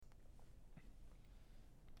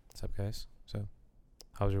What's up, guys? So,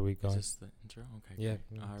 how's your week Is going? this the intro? Okay. Yeah.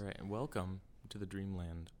 Great. All right. And welcome to the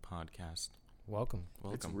Dreamland podcast. Welcome. It's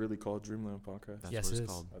Welcome. really called Dreamland Podcast. That's Yes, what it it's is.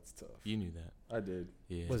 called. That's tough. You knew that. I did.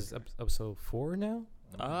 Yeah. Was it episode 4 now?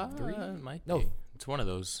 3? It might No. be. It's one of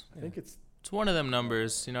those. I think it's It's one of them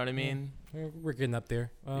numbers. You know what I mean? We're getting up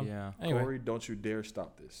there. Yeah. Anyway, Corey. Don't you dare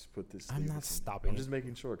stop this. Put this. I'm leave not this in. stopping I'm it. just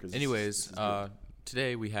making sure. Cause Anyways,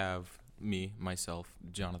 today we have myself,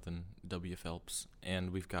 Jonathan W. Phelps,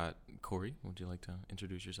 and we've got Corey. Would you like to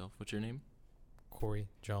introduce yourself? What's your name? Corey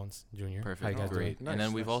Jones Jr. Perfect. How you guys doing? Great. Nice, and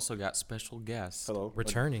then we've nice. also got special guests. hello.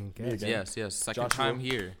 Returning Me guest. again. Yes. Second Joshua. time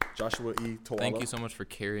here. Joshua E. Tawala. Thank you so much for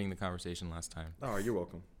carrying the conversation last time. Oh, you're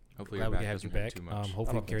welcome. Hopefully Glad your we back can have doesn't you hurt back. too much. Hopefully,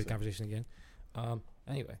 I we don't carry the think so. conversation again.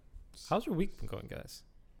 Anyway, how's your week been going, guys?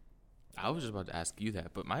 I was just about to ask you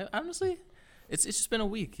that, but honestly, it's just been a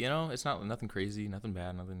week. You know, it's not nothing crazy, nothing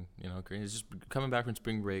bad, nothing crazy. It's just coming back from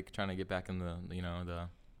spring break, trying to get back in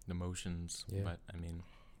the motions. Yeah. But I mean,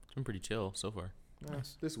 it's been pretty chill so far.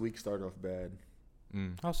 Nice. This week started off bad.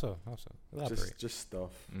 How so? Elaborate. Just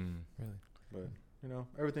stuff. Really? But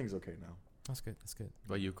everything's okay now. That's good. That's good.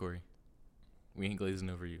 What about you, Corey? We ain't glazing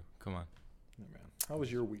over you. Come on. Yeah, man. How was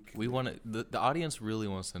your week? We want to. The audience really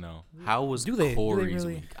wants to know how was Do they Corey's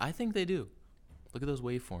really? week. I think they do. Look at those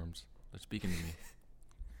waveforms. They're speaking to me.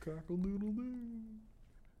 Cockle-doodle-doo.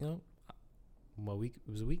 You know, my week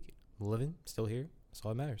it was a week. I'm living, still here. That's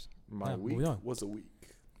all that matters. My Yeah, week moving on. was a week.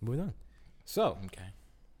 Moving on. So, Okay.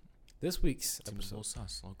 this week's Seems a little episode.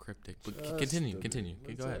 sus, a little cryptic. But Just continue. a Continue.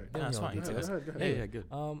 bit. Go ahead. That's Yeah, it's all right. fine. Go It's- ahead, go Yeah, ahead. yeah,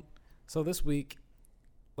 good. So this week,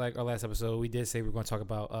 like our last episode, we did say we are going to talk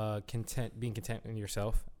about being content in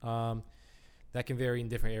yourself. That can vary in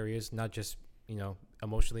different areas, not just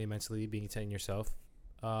emotionally and mentally being content in yourself,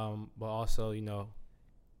 but also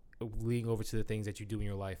leading over to the things that you do in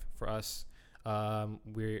your life. For us,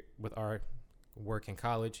 we're with our work in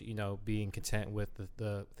college, being content with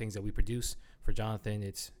the things that we produce. For Jonathan,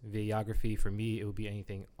 it's videography. For me, it would be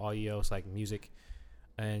anything audio, it's like music.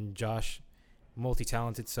 And Josh,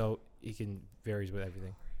 multi-talented, so he can varies with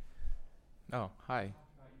everything. Oh, hi.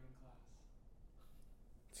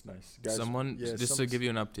 It's nice. Guys, Someone, yeah, just to give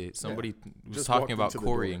you an update, somebody was Just talking walked about into the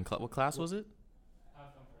Corey door. in what class was it?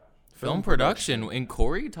 Film Film production. And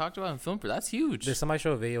Corey talked about in film production. That's huge. Did somebody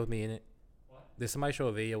show a video with me in it? What? Did somebody show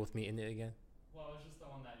a video with me in it again? Well, it was just the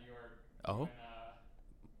one that you were Oh, doing,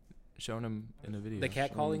 showing him in a video. The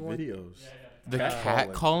cat calling one? videos. The cat cat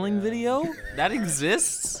calling. calling Yeah. video? That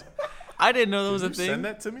exists? I didn't know that was a Did you thing. send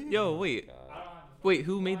that to me? Yo, wait,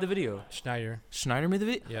 who made the video? Schneider. Schneider made the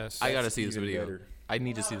video? Yes. I gotta That's see this even video. better. I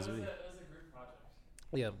need to see this video. it was a group project.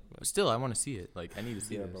 Yeah. Still, I want to see it. Like, I need to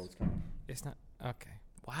see Yeah, this. bro. It's kind It's not okay.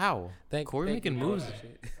 Wow. Corey making you. moves.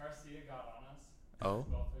 Garcia got on us. Oh.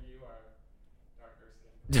 Both of you are darker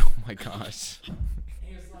skin. Oh my gosh.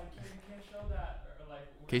 He was like, you can't show that. Or like,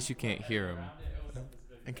 in case you can't hear him.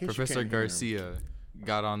 In case you Professor can't hear him. Garcia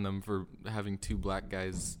got on them for having two black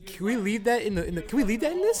guys. Can we leave that in the Can we leave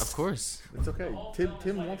that in this? Of course. It's okay.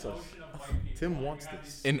 Tim wants us. Tim wants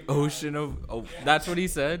this. An ocean of. Oh, that's what he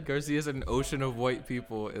said. Garcia said an ocean of white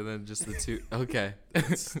people, and then just the two. Okay.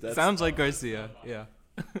 That's- Sounds like Garcia. Yeah.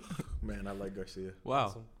 Man, I like Garcia. Wow.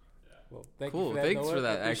 Awesome. Well, thank Cool. You for that, Thanks Noah. for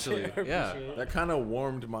that, I appreciate actually. it. Yeah. I appreciate it. That kind of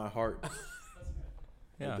warmed my heart.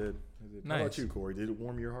 Yeah. It did. How Nice. about you, Corey? Did it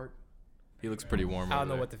warm your heart? He looks pretty warm. I don't over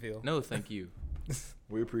know there. what to feel. No, thank you.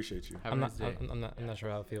 We appreciate you. Have a I'm nice not. day. I'm not sure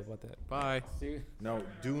how I feel about that. Bye. No,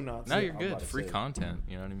 do not. Now say- you're I'm good. about to Free say it. content.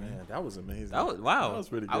 You know what I mean? Man, that was amazing. That was wow. That was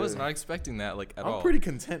pretty I was good. not expecting that like at I'm all. pretty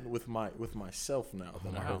content with myself now.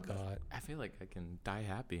 That I wow. Oh heard that. God. I feel like I can die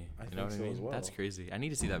happy. I You know what I think so mean? as well. That's crazy. I need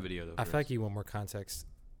to see that video though. I feel like you want more context.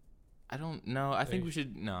 I don't know. I think we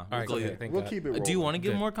should no. All right, we'll okay, go- thank We'll God. keep it. Do you want to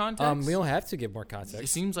give Good. more context? We don't have to give more It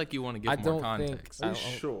context. seems like you want to give I more don't think- context. Are you I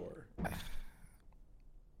don't- sure?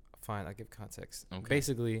 Fine, I'll give context. Okay.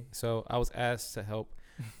 Basically, so I was asked to help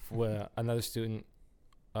with another student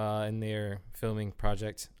in their filming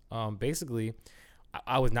project. Basically,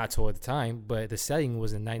 I was not told at the time, but the setting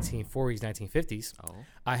was in 1940s, 1950s. Oh,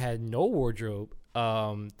 I had no wardrobe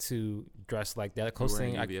to dress like that. The you closest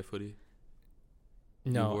wearing thing, UVF hoodie?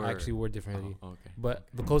 no, were- I actually wore differently. Oh, okay. But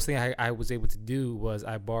the closest thing I was able to do was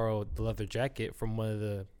I borrowed the leather jacket from one of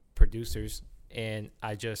the producers, and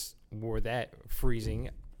I just wore that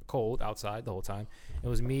freezing cold outside the whole time. It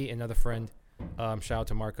was me and another friend. Shout out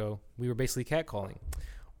to Marco. We were basically catcalling.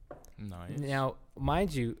 Nice. Now,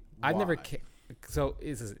 mind you, I've never. Why? So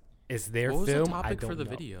is their What was film? the I topic don't for the know.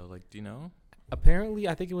 video? Like, do you know? Apparently,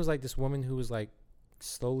 I think it was like this woman who was like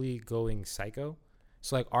slowly going psycho.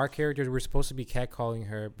 So like our characters were supposed to be catcalling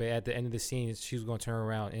her, but at the end of the scene, she was going to turn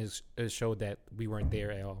around and it showed that we weren't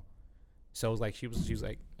there at all. So it was like she was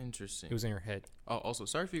like Interesting. it was in her head. Oh, also,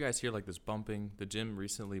 sorry if you guys hear like this bumping. The gym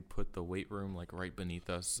recently put the weight room like right beneath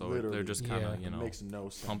us, so they're Literally. just kind of Yeah. It makes no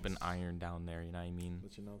sense. pumping iron down there. You know what I mean?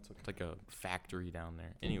 But you know, it's okay. It's like a factory down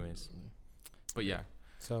there. Anyways, but yeah,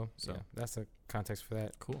 So So. yeah, that's the context for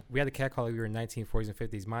that. cool. We had a cat call. We were in 1940s and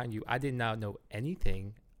 50s, mind you. I did not know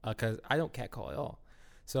anything because I don't cat call at all.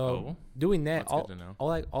 So Oh, doing that, that's all good to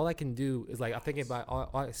know. all I can do is like I'm thinking about all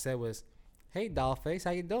I said was, "Hey, doll face,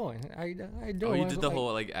 how you doing? How you doing? Oh, you did the Like,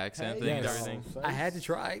 whole like accent thing and Yes. everything. I had to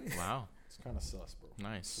try. Wow, It's kind of sus, bro.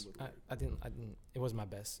 nice. It's a little weird. I didn't. It wasn't my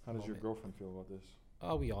best. How does your moment. girlfriend feel about this?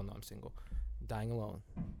 Oh, we all know I'm single, dying alone.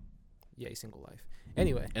 Yay, single life.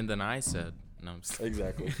 Anyway, And then I said, no, I'm just,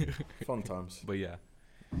 Exactly. Fun times. but yeah,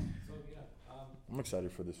 I'm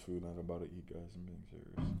excited for this food. I'm about to eat, guys. I'm being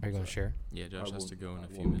serious. are you gonna share? yeah. Josh has to go in a I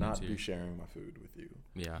few will minutes not here. be sharing my food with you.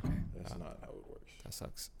 Yeah, That's Uh, not how it works. That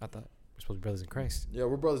sucks. I thought we're supposed to be brothers in Christ. Yeah,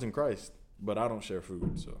 we're brothers in Christ, but I don't share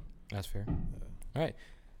food, so. That's fair. Yeah. All right.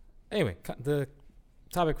 Anyway, the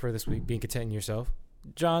topic for this week: being content in yourself.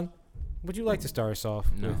 John, would you like to start us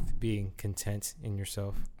off No. with being content in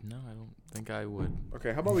yourself? no, I don't think I would.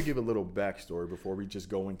 Okay, how about we give a little backstory before we just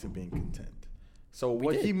go into being content? So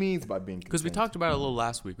what did. he means by being content. Because we talked about it a little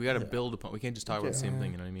last week. We got to Yeah. build upon. We can't just talk about the same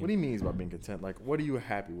thing. You know what I mean? What he means by being content, like what are you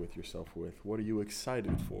happy with yourself with? What are you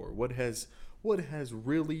excited for? What has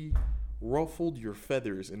really ruffled your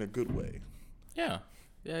feathers in a good way? Yeah.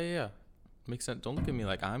 Makes sense. Don't look at me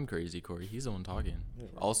like I'm crazy, Corey. He's the one talking. Yeah,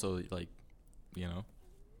 right. Also, like, you know,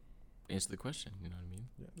 answer the question. You know what I mean?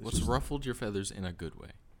 Yeah, it's What's just ruffled your feathers in a good way?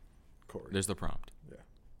 Corey. There's the prompt.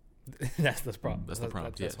 That's the problem. That's the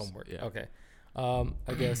prompt, That's yes. homework. Yeah. Okay.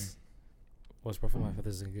 I guess what's ruffled my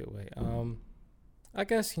feathers in a good way. I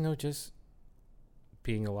guess just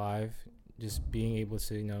being alive, just being able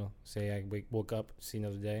to say I woke up, see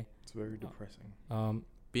another day. It's very depressing.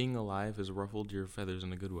 Being alive has ruffled your feathers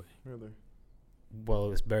in a good way. Really?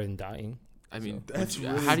 Well, it's better than dying. I mean, So- That's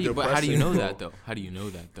really how do you depressing, know bro. that though? How do you know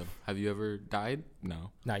that though? Have you ever died?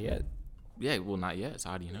 No. Not yet. Yeah, well, not yet. So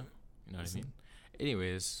how do you know? You know what I mean?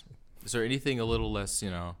 Anyways, is there anything a little less,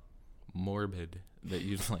 morbid that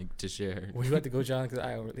you'd like to share? Would you like to go, John? Because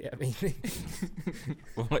I don't really have anything.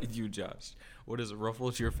 What about you, Josh? What has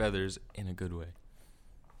ruffled your feathers in a good way?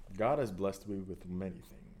 God has blessed me with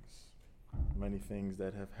many things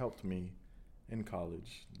that have helped me in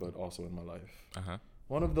college, but also in my life. Uh-huh.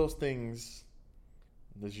 One of those things,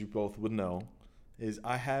 as you both would know, is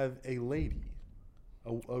I have a lady,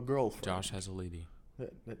 a girlfriend. Josh has a lady.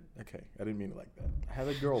 Okay, I didn't mean it like that. I have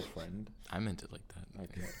a girlfriend. I meant it like that.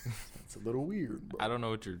 Okay, it's a little weird, bro. I don't know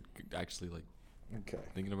what you're actually Okay.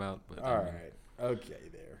 thinking about, but All right. Okay,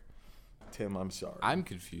 there. Tim, I'm sorry. I'm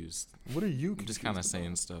confused. What are you? I'm just kind of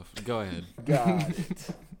saying stuff. Go ahead. Got it.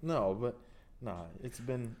 No, but it's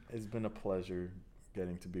been a pleasure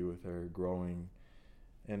getting to be with her, growing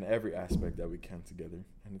in every aspect that we can together,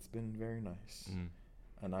 and it's been very nice. Mm.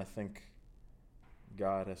 And I think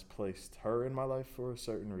God has placed her in my life for a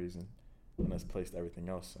certain reason, and has placed everything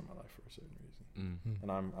else in my life for a certain reason. Mm.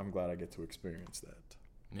 And I'm glad I get to experience that.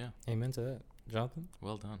 Yeah. Amen to that, Jonathan.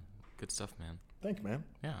 Well done. Good stuff, man. Thank you, man.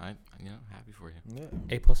 Yeah, I happy for you. Yeah.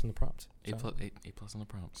 A+ in the prompt. A So, plus on the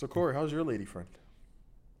prompt. So Corey, how's your lady friend?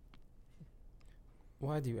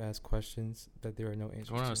 why do you ask questions that there are no answers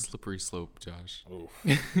We're on a to? slippery slope, Josh. Oof.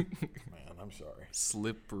 Man, I'm sorry.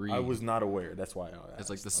 Slippery. I was not aware. That's why I asked. It's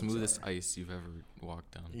like the I'm smoothest sorry. ice you've ever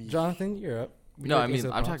walked down. Eesh. Jonathan, you're up. Would you No, like I to mean answer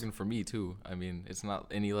the I'm prompt? talking for me too. I mean it's not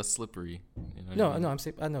any less slippery. You know what I No, mean? no, I'm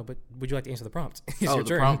saying I know, but would you like to answer the prompt? It's Oh, your the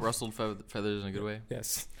turn. prompt rustled feathers in a good way.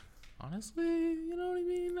 Yes. Honestly, you know what I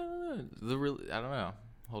mean. I don't know.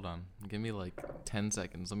 Hold on, give me like 10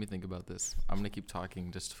 seconds. Let me think about this. I'm gonna keep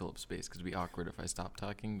talking just to fill up space because it'd be awkward if I stop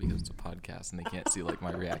talking because it's a podcast and they can't see like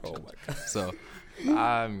my reaction. Oh my God. So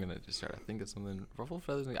I'm gonna just try to think of something. Ruffled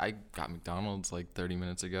feathers. I got McDonald's like 30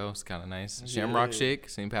 minutes ago. It's kind of nice. Shamrock Yay. Shake,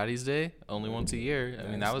 St. Patty's Day, only once a year. I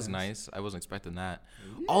mean that Nice, was nice. nice. I wasn't expecting that.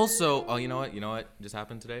 Also, oh you know what just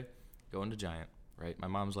happened today? Going to Giant. Right, my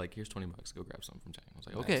mom's like, "Here's $20. Go grab something from Giant." I was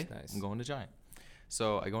like, Nice, "Okay, nice. I'm going to Giant."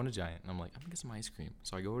 So I go into Giant and I'm like, I'm gonna get some ice cream.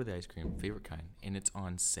 So I go to the ice cream, favorite kind, and it's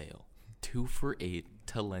on sale. 2 for $8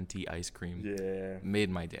 Talenti ice cream. Yeah. Made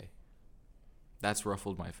my day. That's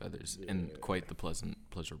ruffled my feathers in Yeah. quite the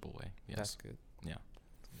pleasurable way. Yes. That's good. Yeah.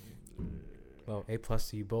 Well, A+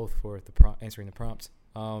 to you both for the answering the prompt.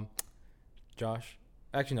 Josh,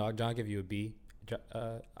 actually no, John will give you a B.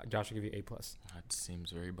 Josh will give you A+. That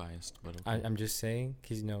seems very biased, but okay. I'm just saying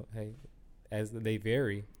because hey, as they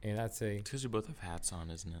vary, and I'd say It's because you both have hats on,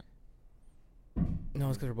 isn't it? no,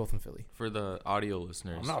 it's because we're both from Philly. For the audio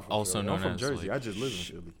listeners, I'm not from also Philly. known I'm from as Jersey. like, I just live in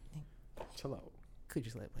Philly. Chill out. could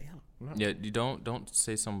just let it play out. No. Yeah, you don't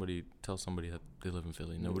tell somebody that they live in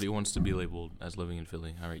Philly. Nobody wants to be labeled as living in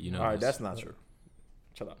Philly. All right, you know. All right, this. that's not true.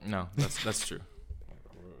 Shut up. No, that's true.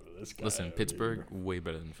 This guy Listen, over Pittsburgh here. way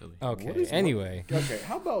better than Philly. Okay. What is- Anyway, Okay,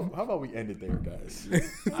 how about we end it there, guys?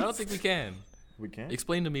 I don't think we can. We can.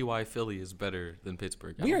 Explain to me why Philly is better than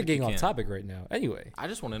Pittsburgh. I we don't are think getting you off can. topic right now. Anyway, I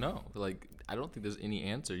just want to know. Like, I don't think there's any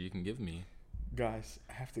answer you can give me. Guys,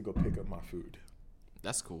 I have to go pick up my food.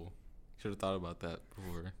 That's cool. Should have thought about that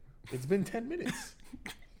before. It's been 10 minutes.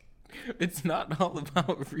 It's not all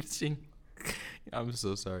about reaching. I'm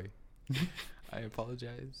so sorry. I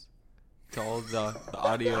apologize to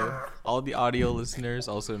all the audio listeners,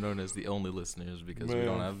 also known as the only listeners because we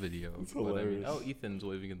don't Man, have video. it's But I mean, hilarious. oh, Ethan's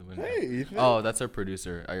waving in the window. Hey, Ethan. Oh, that's our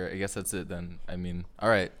producer. I guess that's it then. I mean, all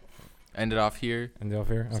right. End it off here. and off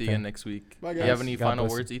here. See Okay. you again next week. Bye, Do you have guys. any God final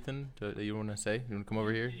bless you. words, Ethan, that you want to say? You want to come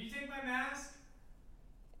over here? Did you take my mask?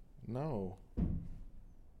 No.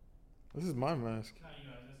 This is my mask. Not you,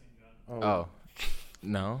 I was missing John. Oh,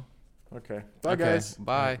 no. Okay. Bye, Okay, guys.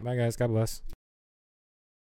 Bye. Bye, guys. God bless.